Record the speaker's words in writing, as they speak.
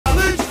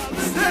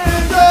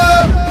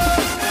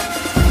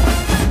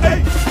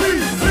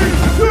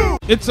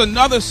It's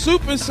another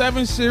Super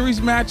 7 Series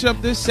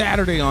matchup this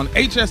Saturday on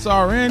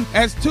HSRN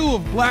as two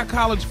of Black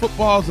college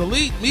football's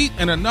elite meet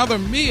in another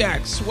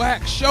MEAC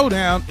SWAC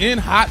showdown in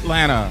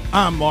Hotlanta.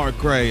 I'm Mark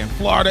Gray, and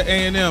Florida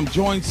A&M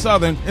joins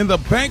Southern in the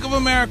Bank of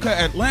America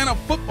Atlanta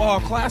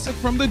Football Classic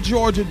from the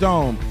Georgia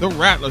Dome. The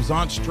Rattlers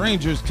aren't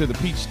strangers to the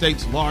Peach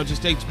State's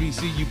largest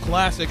HBCU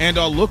Classic and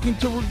are looking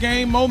to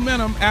regain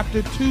momentum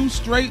after two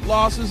straight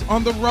losses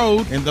on the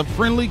road in the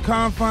friendly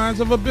confines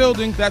of a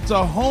building that's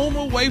a home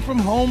away from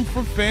home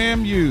for FAMU.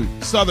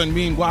 Southern,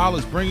 meanwhile,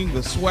 is bringing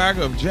the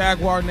swagger of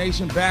Jaguar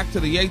Nation back to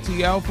the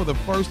ATL for the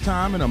first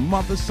time in a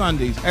month of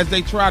Sundays as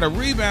they try to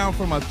rebound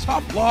from a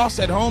tough loss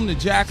at home to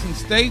Jackson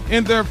State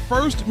in their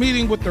first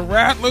meeting with the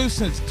Rattlers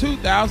since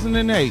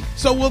 2008.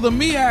 So will the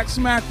MEAC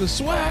smack the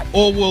SWAC,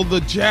 or will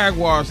the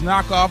Jaguars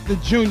knock off the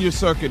junior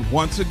circuit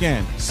once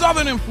again?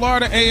 Southern and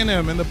Florida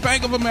A&M in the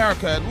Bank of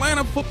America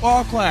Atlanta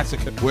Football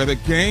Classic, where the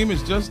game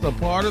is just a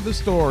part of the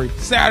story.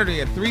 Saturday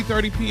at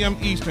 3:30 p.m.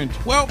 Eastern,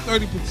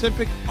 12:30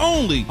 Pacific,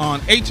 only on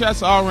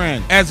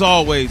HSRN. As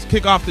always,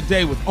 kick off the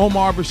day with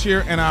Omar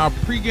Bashir and our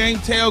pregame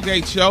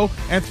tailgate show,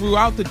 and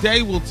throughout the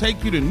day we'll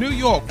take you to New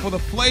York for the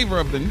flavor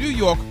of the New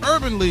York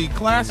Urban League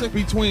Classic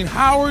between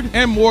Howard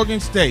and Morgan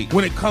State.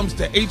 When it comes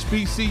to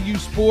HBCU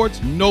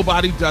sports,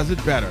 nobody does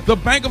it better. The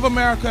Bank of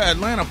America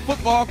Atlanta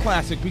Football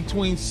Classic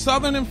between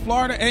Southern and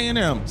Florida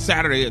A&M,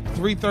 Saturday at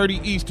 3:30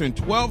 Eastern,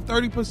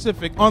 12:30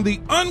 Pacific, on the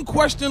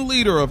unquestioned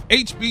leader of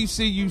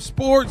HBCU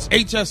sports,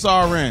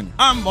 HSRN.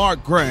 I'm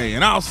Mark Gray,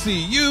 and I'll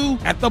see you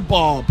at the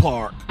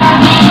ballpark.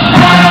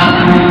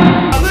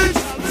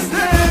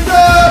 Stand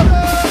up!